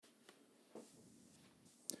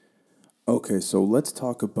Okay, so let's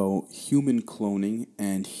talk about human cloning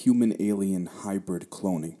and human alien hybrid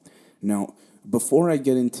cloning. Now, before I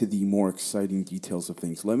get into the more exciting details of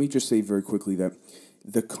things, let me just say very quickly that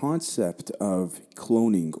the concept of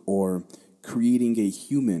cloning or creating a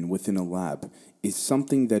human within a lab is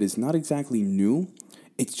something that is not exactly new.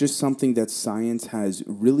 It's just something that science has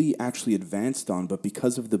really actually advanced on, but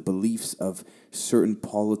because of the beliefs of certain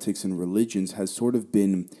politics and religions, has sort of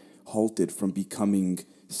been halted from becoming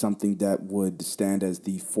something that would stand as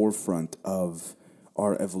the forefront of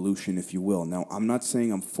our evolution, if you will. Now, I'm not saying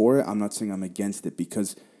I'm for it, I'm not saying I'm against it,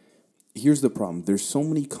 because here's the problem there's so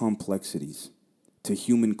many complexities to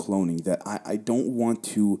human cloning that I don't want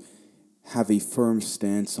to have a firm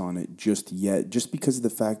stance on it just yet, just because of the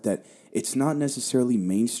fact that it's not necessarily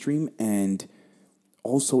mainstream, and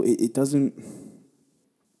also it doesn't,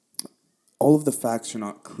 all of the facts are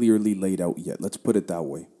not clearly laid out yet. Let's put it that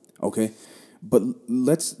way. Okay, but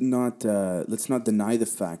let's not deny the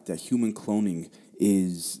fact that human cloning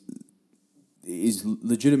is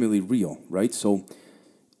legitimately real, right? So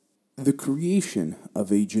the creation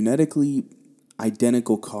of a genetically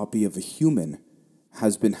identical copy of a human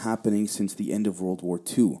has been happening since the end of World War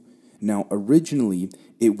II. Now, originally,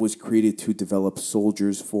 it was created to develop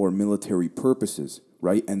soldiers for military purposes,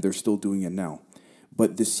 right? And they're still doing it now.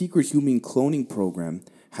 But the secret human cloning program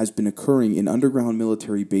has been occurring in underground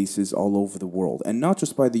military bases all over the world, and not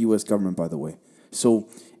just by the US government, by the way. So,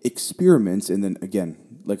 experiments, and then again,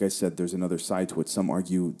 like I said, there's another side to it. Some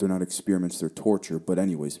argue they're not experiments, they're torture. But,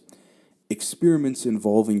 anyways, experiments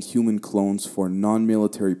involving human clones for non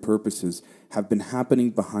military purposes have been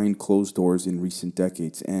happening behind closed doors in recent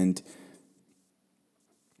decades. And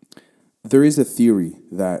there is a theory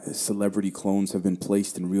that celebrity clones have been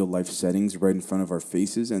placed in real life settings right in front of our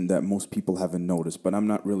faces and that most people haven't noticed. But I'm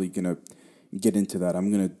not really going to get into that.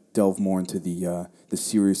 I'm going to delve more into the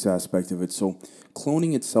serious aspect of it. So,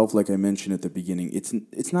 cloning itself, like I mentioned at the beginning,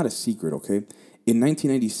 it's not a secret, okay? In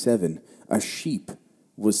 1997, a sheep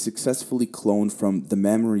was successfully cloned from the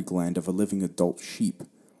mammary gland of a living adult sheep.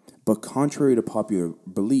 But contrary to popular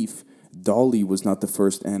belief, Dolly was not the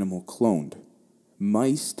first animal cloned.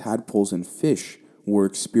 Mice, tadpoles, and fish were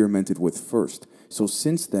experimented with first. So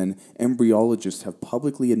since then, embryologists have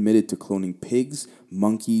publicly admitted to cloning pigs,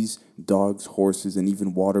 monkeys, dogs, horses, and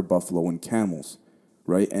even water buffalo and camels,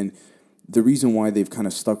 right? And the reason why they've kind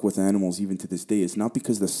of stuck with animals even to this day is not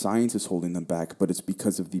because the science is holding them back, but it's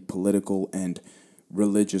because of the political and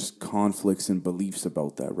religious conflicts and beliefs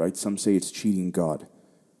about that, right? Some say it's cheating God,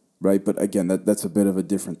 right? But again, that's a bit of a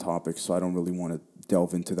different topic, so I don't really want to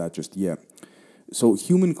delve into that just yet. So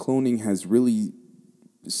human cloning has really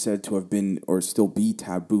said to have been or still be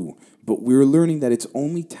taboo, but we're learning that it's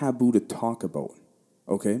only taboo to talk about,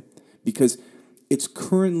 okay? Because it's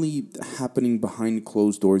currently happening behind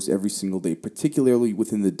closed doors every single day, particularly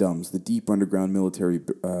within the DUMBs, the deep underground military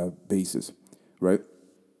bases, right?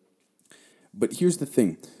 But here's the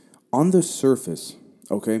thing on the surface,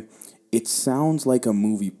 okay, it sounds like a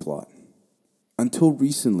movie plot. Until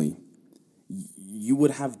recently, you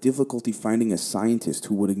would have difficulty finding a scientist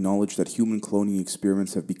who would acknowledge that human cloning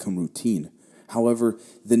experiments have become routine. However,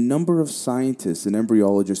 the number of scientists and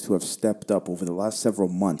embryologists who have stepped up over the last several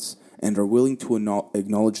months and are willing to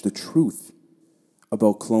acknowledge the truth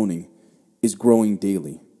about cloning is growing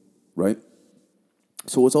daily, right?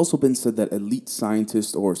 So it's also been said that elite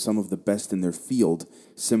scientists or some of the best in their field,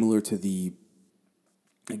 similar to the,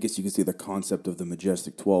 I guess you could say, the concept of the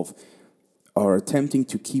Majestic 12, are attempting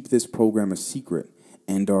to keep this program a secret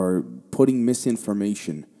and are putting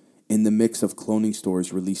misinformation in the mix of cloning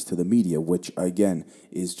stories released to the media, which again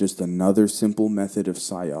is just another simple method of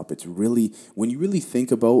psyop. It's really, when you really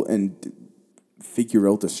think about and figure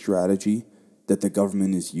out the strategy that the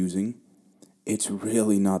government is using, it's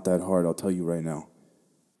really not that hard, I'll tell you right now.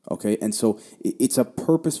 Okay, and so it's a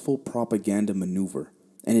purposeful propaganda maneuver,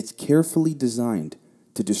 and it's carefully designed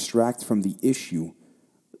to distract from the issue,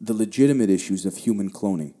 the legitimate issues of human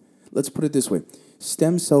cloning. Let's put it this way: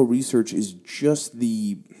 stem cell research is just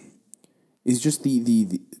the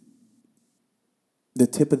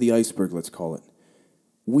tip of the iceberg. Let's call it.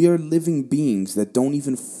 We are living beings that don't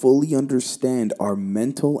even fully understand our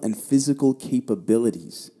mental and physical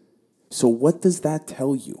capabilities. So what does that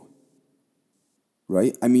tell you?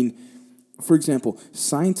 Right? I mean, for example,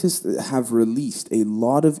 scientists have released a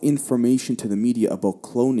lot of information to the media about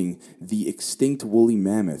cloning the extinct woolly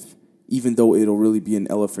mammoth, even though it'll really be an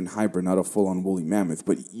elephant hybrid, not a full on woolly mammoth,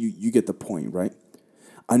 but you get the point, right?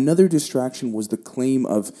 Another distraction was the claim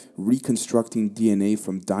of reconstructing DNA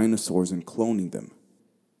from dinosaurs and cloning them,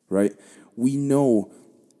 right? We know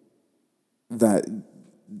that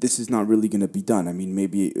this is not really going to be done. I mean,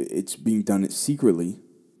 maybe it's being done secretly,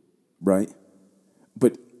 right?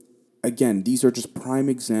 But again, these are just prime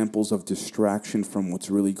examples of distraction from what's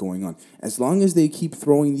really going on. As long as they keep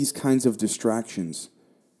throwing these kinds of distractions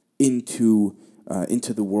into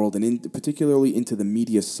the world and particularly into the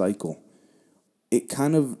media cycle, it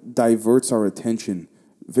kind of diverts our attention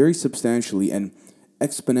very substantially and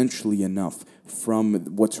exponentially enough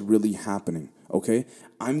from what's really happening. Okay,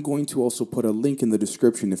 I'm going to also put a link in the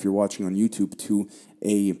description if you're watching on YouTube to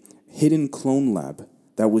a hidden clone lab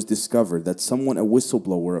that was discovered, that someone, a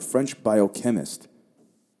whistleblower, a French biochemist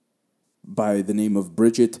by the name of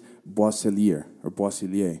Brigitte Boisselier,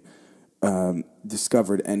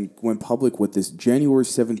 discovered and went public with this January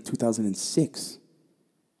 7th, 2006.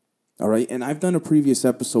 All right, and I've done a previous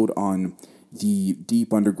episode on the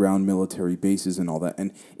deep underground military bases and all that,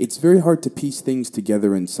 and it's very hard to piece things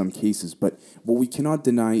together in some cases, but what we cannot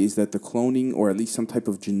deny is that the cloning, or at least some type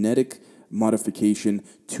of genetic modification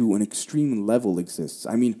to an extreme level, exists.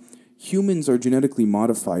 I mean, humans are genetically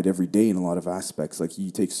modified every day in a lot of aspects. Like,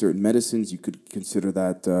 you take certain medicines, you could consider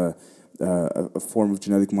that a form of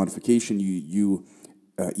genetic modification. You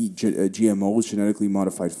eat GMOs, genetically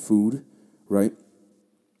modified food, right?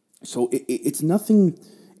 So it's nothing.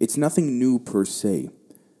 It's nothing new per se.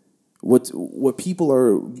 What people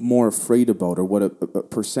are more afraid about, or what a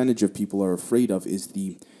percentage of people are afraid of, is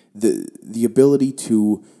the ability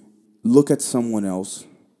to look at someone else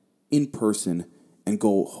in person and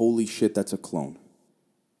go, "Holy shit, that's a clone,"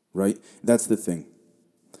 right? That's the thing.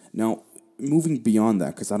 Now, moving beyond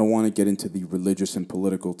that, because I don't want to get into the religious and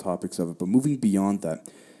political topics of it, but moving beyond that,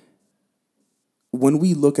 when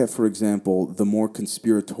we look at, for example, the more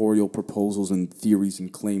conspiratorial proposals and theories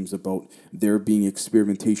and claims about there being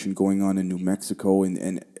experimentation going on in New Mexico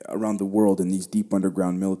and around the world in these deep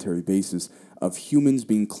underground military bases of humans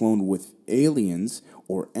being cloned with aliens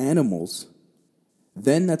or animals,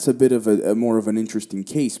 then that's a bit of a more of an interesting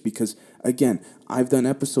case, because again, I've done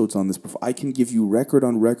episodes on this before. I can give you record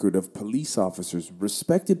on record of police officers,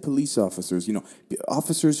 respected police officers,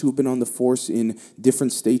 officers who have been on the force in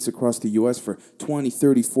different states across the US for 20,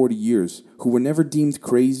 30, 40 years, who were never deemed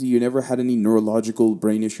crazy or never had any neurological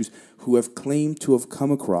brain issues, who have claimed to have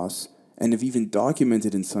come across and have even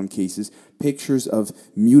documented in some cases pictures of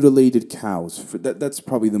mutilated cows. That's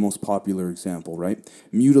probably the most popular example, right?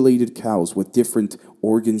 Mutilated cows with different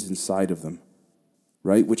organs inside of them,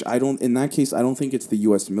 right? Which in that case, I don't think it's the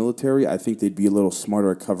U.S. military. I think they'd be a little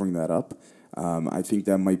smarter at covering that up. I think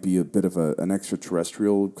that might be a bit of an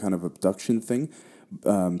extraterrestrial kind of abduction thing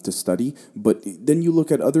to study. But then you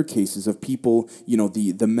look at other cases of people,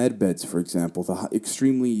 the med beds, for example, the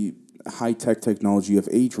extremely high-tech technology of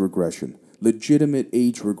age regression, legitimate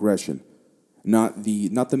age regression, not the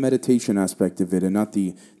meditation aspect of it and not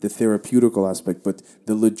the therapeutical aspect, but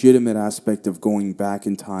the legitimate aspect of going back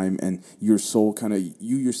in time and your soul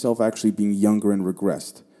you yourself actually being younger and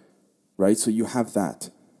regressed, right? So you have that.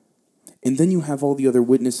 And then you have all the other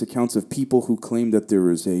witness accounts of people who claim that there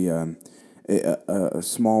is a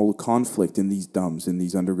small conflict in these dumps, in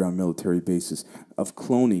these underground military bases, of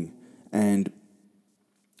cloning and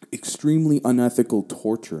extremely unethical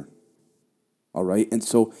torture. All right? And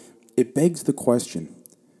so it begs the question,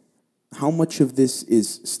 how much of this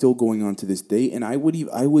is still going on to this day? And I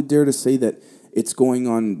would dare to say that it's going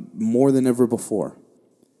on more than ever before.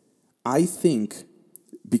 I think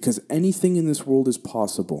because anything in this world is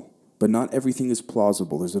possible, but not everything is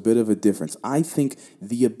plausible. There's a bit of a difference. I think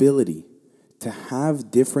the ability to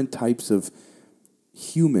have different types of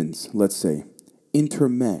humans, let's say,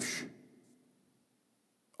 intermesh,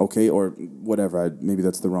 okay, or whatever, maybe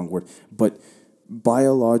that's the wrong word, but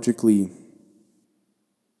biologically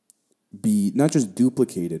be not just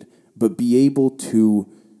duplicated, but be able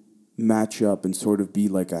to match up and sort of be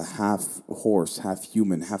like a half horse, half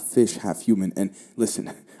human, half fish, half human. And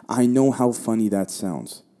listen, I know how funny that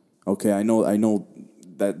sounds. Okay, I know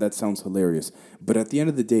that sounds hilarious. But at the end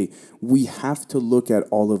of the day, we have to look at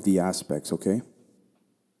all of the aspects, okay?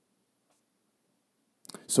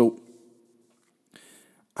 So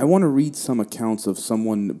I want to read some accounts of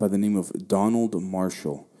someone by the name of Donald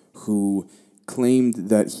Marshall, who claimed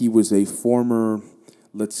that he was a former,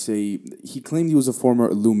 he claimed he was a former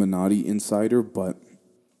Illuminati insider, but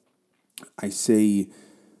I say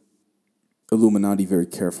Illuminati very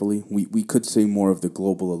carefully. We could say more of the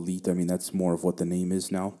global elite. I mean, that's more of what the name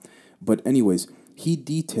is now. But anyways, he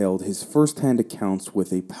detailed his first-hand accounts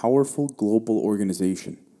with a powerful global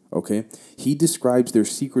organization. Okay? He describes their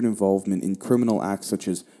secret involvement in criminal acts such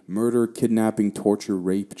as murder, kidnapping, torture,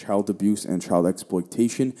 rape, child abuse, and child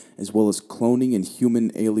exploitation, as well as cloning and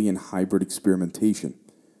human-alien hybrid experimentation.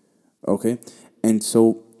 Okay? And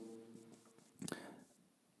so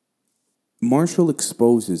Marshall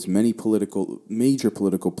exposes major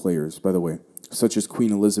political players, by the way, such as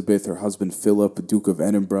Queen Elizabeth, her husband Philip, Duke of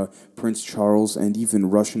Edinburgh, Prince Charles, and even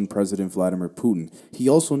Russian President Vladimir Putin. He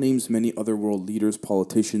also names many other world leaders,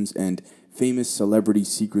 politicians, and famous celebrities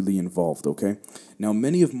secretly involved, okay? Now,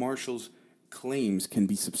 many of Marshall's claims can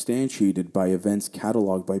be substantiated by events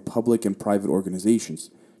cataloged by public and private organizations,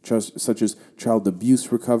 such as Child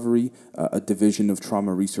Abuse Recovery, a division of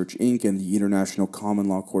Trauma Research Inc., and the International Common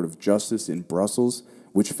Law Court of Justice in Brussels,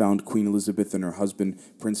 which found Queen Elizabeth and her husband,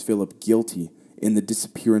 Prince Philip, guilty in the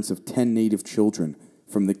disappearance of 10 native children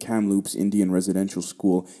from the Kamloops Indian Residential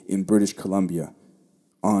School in British Columbia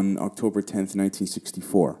on October 10th,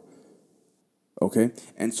 1964. Okay?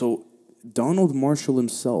 And so Donald Marshall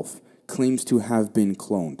himself claims to have been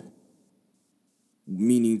cloned,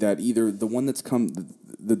 meaning that either the one that's come,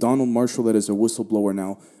 the Donald Marshall that is a whistleblower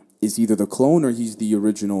now, is either the clone or he's the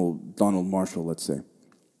original Donald Marshall, let's say.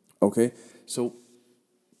 Okay? So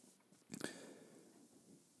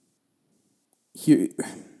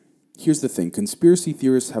here's the thing. Conspiracy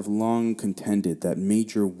theorists have long contended that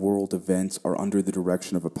major world events are under the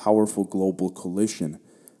direction of a powerful global coalition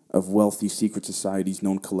of wealthy secret societies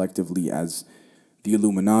known collectively as the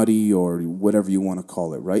Illuminati or whatever you want to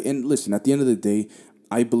call it, right? And listen, at the end of the day,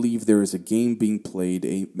 I believe there is a game being played,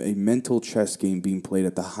 a mental chess game being played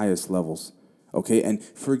at the highest levels, okay? And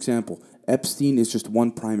for example, Epstein is just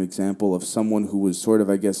one prime example of someone who was sort of,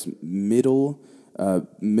 I guess, middle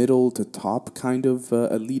to top kind of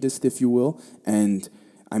elitist, if you will. And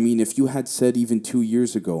I mean, if you had said even 2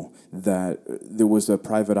 years ago that there was a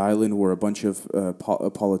private island where a bunch of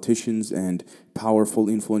politicians and powerful,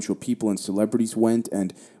 influential people and celebrities went,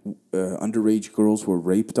 and underage girls were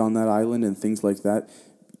raped on that island and things like that,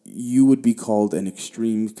 you would be called an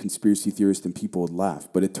extreme conspiracy theorist and people would laugh.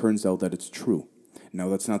 But it turns out that it's true. Now,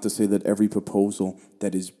 that's not to say that every proposal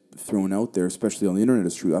that is thrown out there, especially on the internet,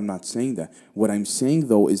 is true. I'm not saying that. What I'm saying,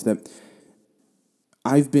 though, is that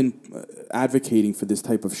I've been advocating for this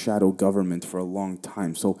type of shadow government for a long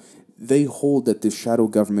time. So they hold that this shadow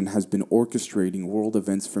government has been orchestrating world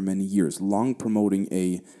events for many years, long promoting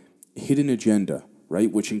a hidden agenda,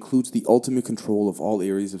 right, which includes the ultimate control of all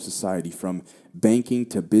areas of society, from banking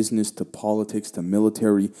to business to politics to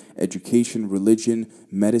military, education, religion,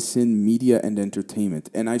 medicine, media, and entertainment.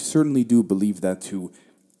 And I certainly do believe that to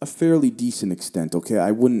a fairly decent extent. Okay, I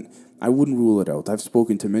wouldn't rule it out. I've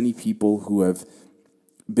spoken to many people who have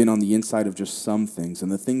been on the inside of just some things, and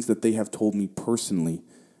the things that they have told me personally,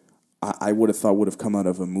 I would have thought would have come out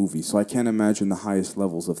of a movie. So I can't imagine the highest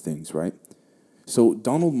levels of things, right? So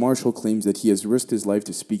Donald Marshall claims that he has risked his life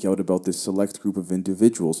to speak out about this select group of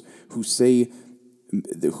individuals who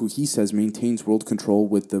he says maintains world control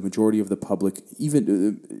with the majority of the public,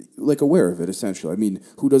 even like aware of it. Essentially, I mean,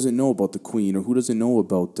 who doesn't know about the Queen, or who doesn't know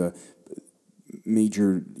about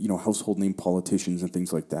major, household name politicians and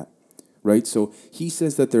things like that? Right? So he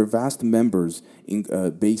says that their vast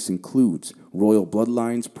base includes royal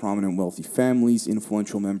bloodlines, prominent wealthy families,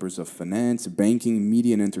 influential members of finance, banking,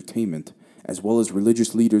 media, and entertainment, as well as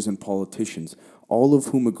religious leaders and politicians, all of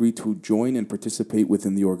whom agree to join and participate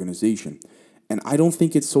within the organization. And I don't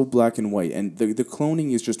think it's so black and white. And the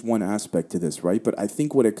cloning is just one aspect to this, right? But I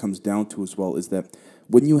think what it comes down to as well is that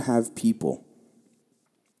when you have people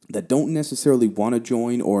that don't necessarily want to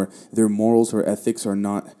join, or their morals or ethics are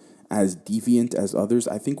not as deviant as others,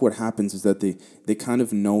 I think what happens is that they kind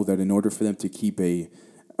of know that in order for them to keep a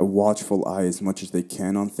watchful eye as much as they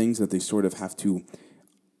can on things, that they sort of have to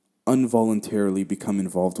involuntarily become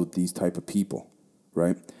involved with these type of people,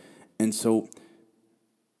 right? And so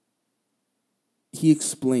he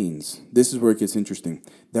explains, this is where it gets interesting,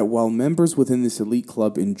 that while members within this elite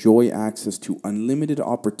club enjoy access to unlimited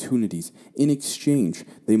opportunities, in exchange,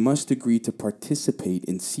 they must agree to participate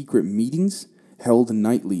in secret meetings held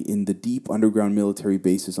nightly in the deep underground military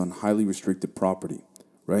bases on highly restricted property,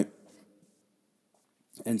 right?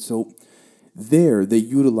 And so there they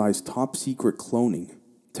utilize top secret cloning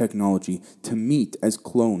technology to meet as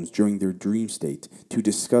clones during their dream state to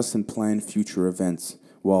discuss and plan future events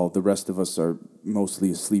while the rest of us are mostly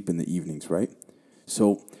asleep in the evenings, right?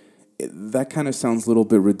 So that kind of sounds a little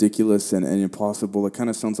bit ridiculous and impossible. It kind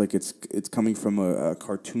of sounds like it's coming from a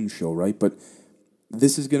cartoon show, right? But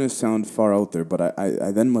this is going to sound far out there, but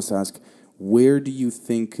I then must ask, where do you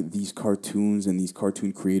think these cartoons and these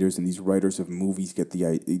cartoon creators and these writers of movies get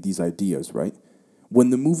these ideas, right? When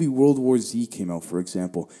the movie World War Z came out, for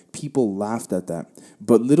example, people laughed at that.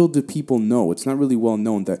 But little do people know, it's not really well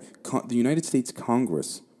known, that the United States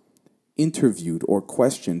Congress interviewed or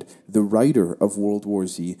questioned the writer of World War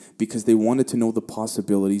Z because they wanted to know the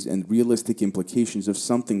possibilities and realistic implications of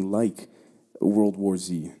something like World War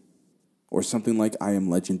Z or something like I Am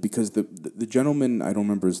Legend. Because the gentleman, I don't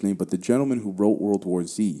remember his name, but the gentleman who wrote World War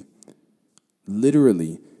Z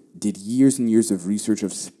literally did years and years of research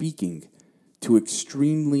of speaking to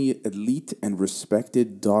extremely elite and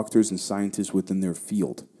respected doctors and scientists within their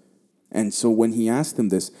field. And so when he asked them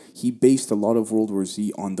this, he based a lot of World War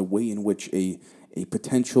Z on the way in which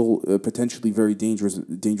potentially very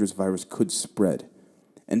dangerous virus could spread.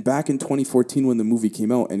 And back in 2014, when the movie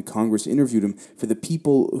came out and Congress interviewed him, for the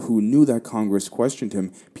people who knew that Congress questioned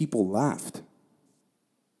him, people laughed,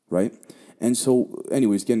 right? And so,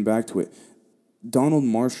 anyways, getting back to it, Donald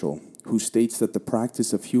Marshall, who states that the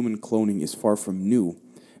practice of human cloning is far from new,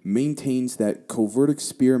 maintains that covert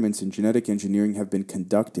experiments in genetic engineering have been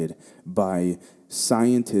conducted by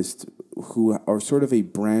scientists who are sort of a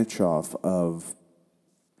branch off of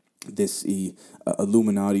this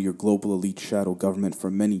Illuminati or global elite shadow government for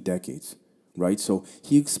many decades. Right? So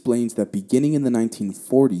he explains that beginning in the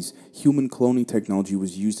 1940s, human cloning technology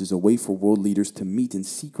was used as a way for world leaders to meet in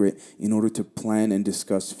secret in order to plan and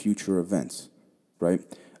discuss future events. Right?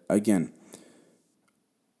 Again,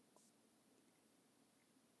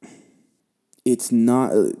 it's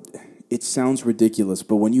not. It sounds ridiculous,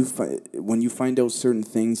 but when you find out certain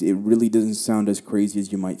things, it really doesn't sound as crazy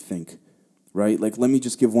as you might think, right? Like, let me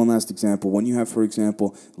just give one last example. When you have, for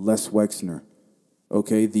example, Les Wexner,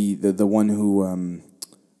 okay, the one who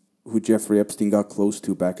Jeffrey Epstein got close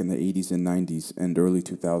to back in the 80s and 90s and early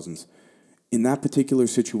 2000s. In that particular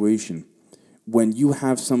situation, when you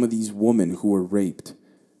have some of these women who were raped,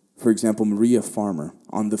 for example, Maria Farmer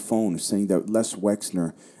on the phone saying that Les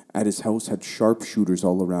Wexner at his house had sharpshooters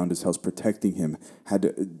all around his house protecting him,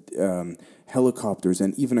 had helicopters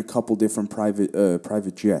and even a couple different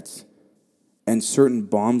private jets, and certain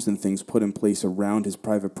bombs and things put in place around his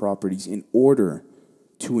private properties in order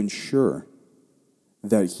to ensure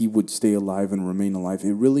that he would stay alive and remain alive.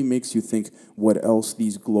 It really makes you think what else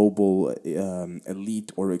these global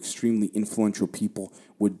elite or extremely influential people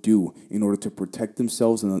would do in order to protect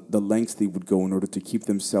themselves and the lengths they would go in order to keep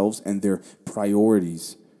themselves and their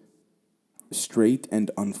priorities straight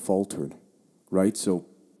and unfaltered, right? So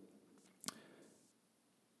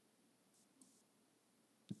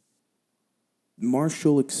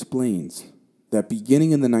Marshall explains that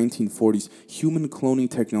beginning in the 1940s, human cloning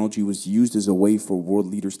technology was used as a way for world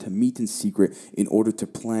leaders to meet in secret in order to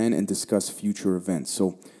plan and discuss future events.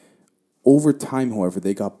 So over time, however,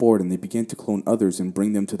 they got bored and they began to clone others and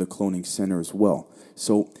bring them to the cloning center as well.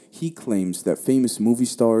 So he claims that famous movie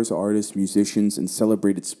stars, artists, musicians, and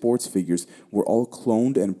celebrated sports figures were all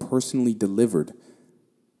cloned and personally delivered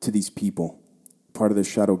to these people, part of the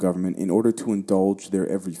shadow government, in order to indulge their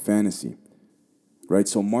every fantasy. Right?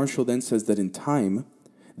 So Marshall then says that in time,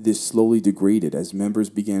 this slowly degraded as members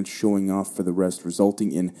began showing off for the rest,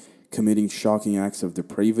 resulting in committing shocking acts of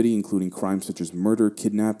depravity, including crimes such as murder,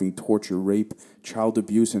 kidnapping, torture, rape, child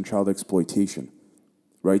abuse, and child exploitation.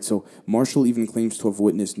 Right? So Marshall even claims to have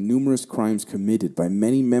witnessed numerous crimes committed by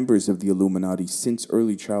many members of the Illuminati since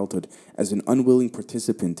early childhood as an unwilling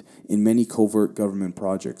participant in many covert government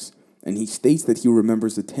projects. And he states that he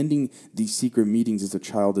remembers attending these secret meetings as a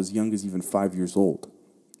child as young as even 5 years old.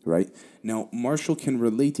 Right? Now, Marshall can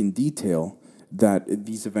relate in detail that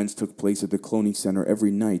these events took place at the cloning center every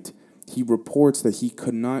night. He reports that he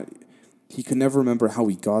could never remember how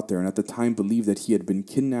he got there, and at the time believed that he had been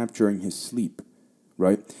kidnapped during his sleep,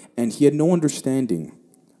 right? And he had no understanding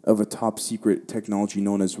of a top secret technology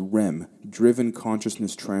known as REM, driven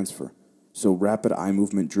consciousness transfer. So rapid eye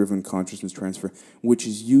movement driven consciousness transfer, which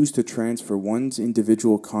is used to transfer one's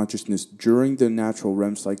individual consciousness during the natural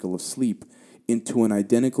REM cycle of sleep into an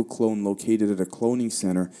identical clone located at a cloning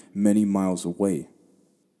center many miles away.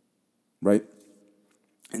 Right?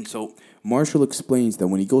 And so Marshall explains that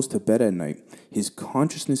when he goes to bed at night, his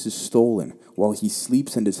consciousness is stolen while he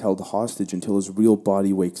sleeps and is held hostage until his real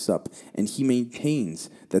body wakes up. And he maintains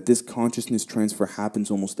that this consciousness transfer happens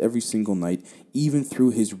almost every single night, even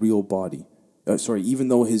through his real body. Even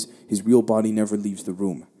though his real body never leaves the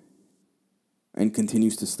room and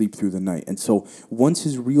continues to sleep through the night. And so once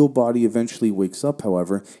his real body eventually wakes up,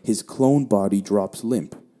 however, his clone body drops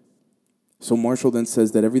limp. So Marshall then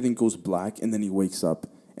says that everything goes black and then he wakes up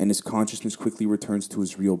and his consciousness quickly returns to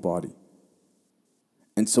his real body.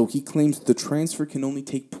 And so he claims the transfer can only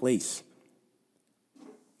take place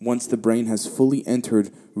once the brain has fully entered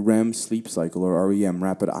REM sleep cycle, or REM,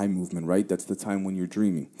 rapid eye movement, right? That's the time when you're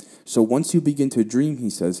dreaming. So once you begin to dream, he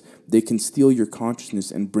says, they can steal your consciousness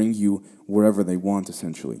and bring you wherever they want,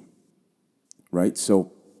 essentially. Right?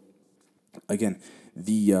 So Again,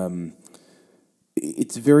 the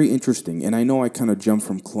it's very interesting, and I know I kind of jump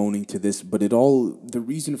from cloning to this, but it all the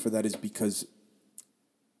reason for that is because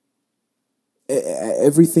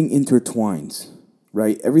everything intertwines,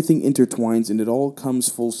 right? Everything intertwines, and it all comes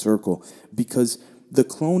full circle because the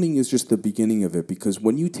cloning is just the beginning of it. Because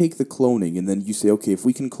when you take the cloning and then you say, okay, if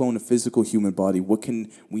we can clone a physical human body, what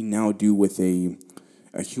can we now do with a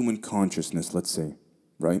human consciousness? Let's say,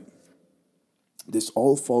 right? This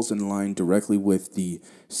all falls in line directly with the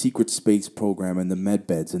secret space program and the med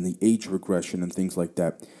beds and the age regression and things like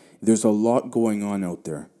that. There's a lot going on out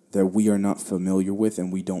there that we are not familiar with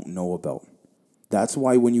and we don't know about. That's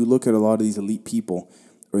why when you look at a lot of these elite people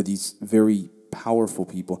or these very powerful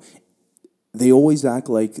people, they always act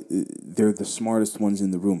like they're the smartest ones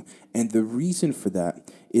in the room. And the reason for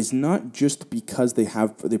that is not just because they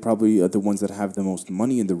probably are the ones that have the most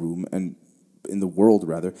money in the room and in the world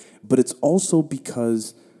rather, but it's also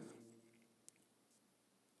because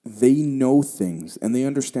they know things and they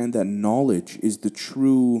understand that knowledge is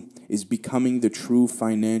becoming the true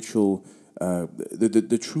financial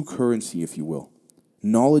the true currency, if you will.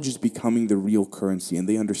 Knowledge is becoming the real currency, and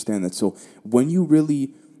they understand that. So when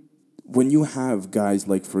you have guys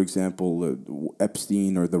like, for example,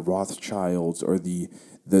 Epstein or the Rothschilds or the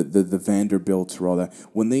Vanderbilts or all that,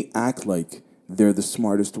 when they act like they're the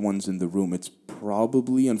smartest ones in the room, it's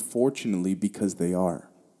probably, unfortunately, because they are,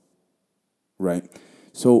 right?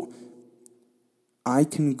 So I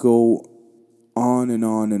can go on and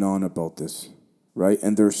on and on about this, right?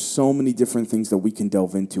 And there's so many different things that we can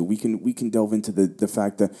delve into. We can delve into the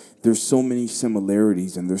fact that there's so many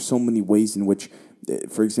similarities and there's so many ways in which,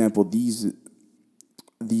 for example, these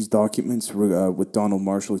documents with Donald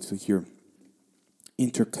Marshall to here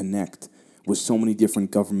interconnect with so many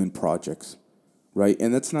different government projects, right?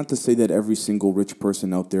 And that's not to say that every single rich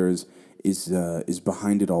person out there is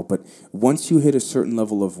behind it all. But once you hit a certain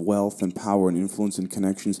level of wealth and power and influence and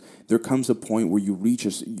connections, there comes a point where you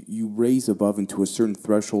raise above into a certain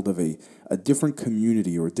threshold of a different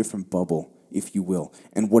community or a different bubble, if you will.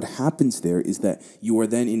 And what happens there is that you are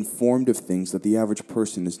then informed of things that the average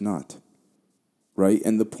person is not, right?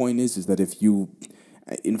 And the point is that if you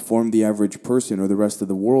inform the average person or the rest of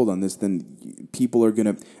the world on this, then people are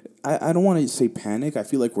gonna. I don't want to say panic. I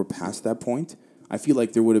feel like we're past that point. I feel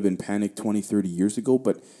like there would have been panic 20, 30 years ago,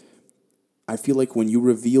 but I feel like when you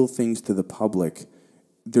reveal things to the public,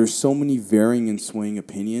 there's so many varying and swaying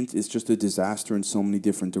opinions. It's just a disaster in so many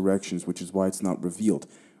different directions, which is why it's not revealed.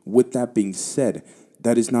 With that being said,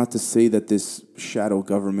 that is not to say that this shadow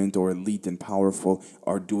government or elite and powerful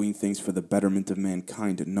are doing things for the betterment of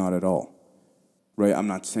mankind. Not at all. Right? I'm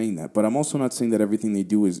not saying that. But I'm also not saying that everything they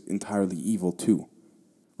do is entirely evil, too.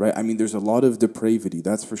 Right? I mean, there's a lot of depravity,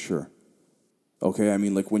 that's for sure. Okay? I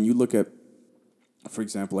mean, like when you look at, for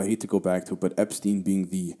example, I hate to go back to it, but Epstein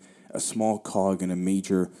being a small cog in a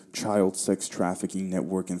major child sex trafficking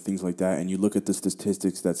network and things like that, and you look at the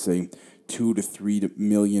statistics that say 2 to 3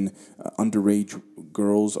 million underage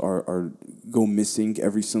girls are go missing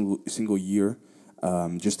every single year,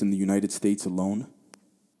 just in the United States alone,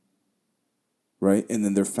 right? And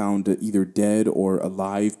then they're found either dead or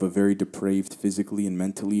alive, but very depraved physically and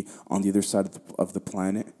mentally on the other side of the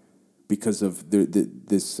planet because of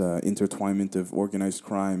this intertwinement of organized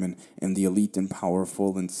crime and the elite and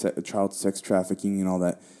powerful and child sex trafficking and all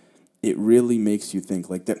that. It really makes you think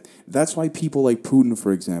like that. That's why people like Putin,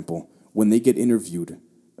 for example, when they get interviewed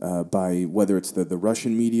by whether it's the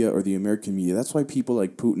Russian media or the American media, that's why people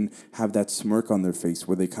like Putin have that smirk on their face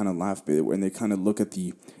where they kind of laugh when they kind of look at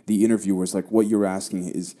the interviewers like what you're asking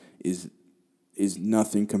is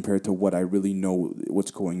nothing compared to what I really know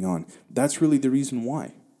what's going on. That's really the reason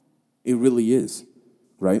why. It really is,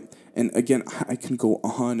 right? And again, I can go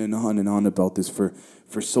on and on and on about this for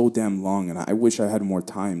so damn long, and I wish I had more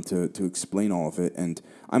time to explain all of it, and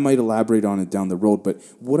I might elaborate on it down the road. But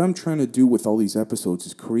what I'm trying to do with all these episodes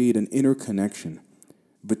is create an interconnection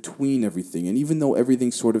between everything. And even though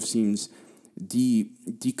everything sort of seems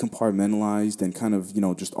decompartmentalized and kind of,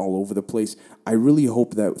 just all over the place, I really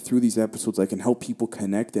hope that through these episodes I can help people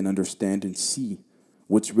connect and understand and see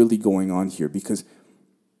what's really going on here. Because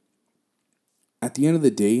at the end of the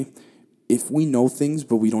day, if we know things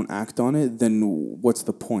but we don't act on it, then what's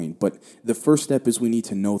the point? But the first step is we need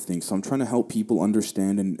to know things. So I'm trying to help people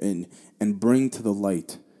understand and bring to the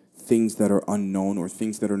light things that are unknown or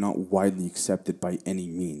things that are not widely accepted by any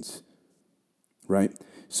means. Right?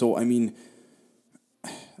 So I mean,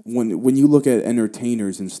 when you look at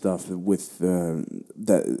entertainers and stuff with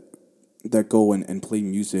that go and play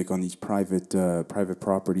music on these private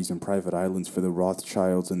properties and private islands for the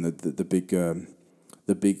Rothschilds and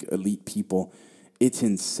the big elite people, it's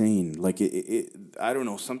insane. Like I don't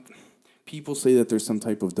know. Some people say that there's some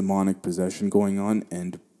type of demonic possession going on,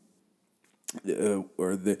 and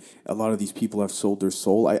or a lot of these people have sold their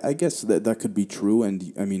soul. I guess that could be true,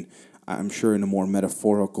 and I mean, I'm sure in a more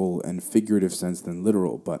metaphorical and figurative sense than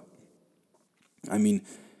literal. But I mean,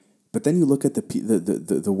 but then you look at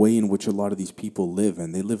the way in which a lot of these people live,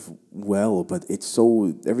 and they live well, but it's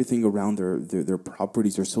so everything around their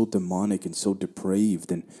properties are so demonic and so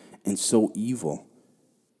depraved and so evil,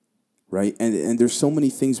 right? And there's so many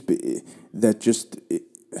things that just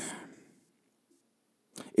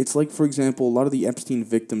it's like, for example, a lot of the Epstein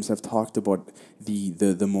victims have talked about the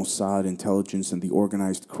Mossad intelligence and the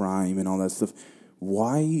organized crime and all that stuff.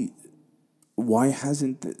 Why why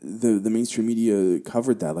hasn't the mainstream media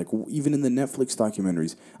covered that? Like even in the Netflix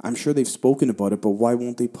documentaries, I'm sure they've spoken about it, but why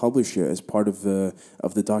won't they publish it as part of the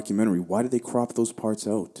documentary? Why do they crop those parts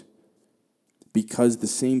out? Because the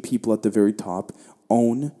same people at the very top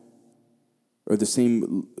own, or the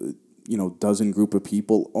same dozen group of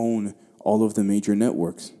people own all of the major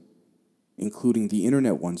networks, including the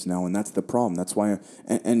internet ones now, and that's the problem. That's why,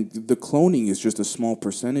 and the cloning is just a small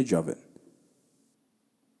percentage of it,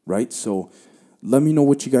 right? So let me know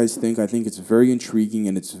what you guys think. I think it's very intriguing,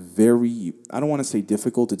 and it's very, I don't want to say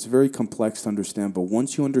difficult, it's very complex to understand, but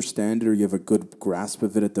once you understand it, or you have a good grasp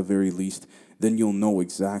of it at the very least, then you'll know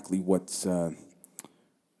exactly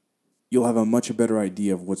you'll have a much better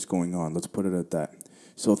idea of what's going on. Let's put it at that.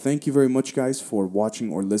 So thank you very much, guys, for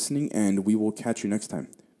watching or listening, and we will catch you next time.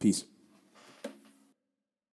 Peace.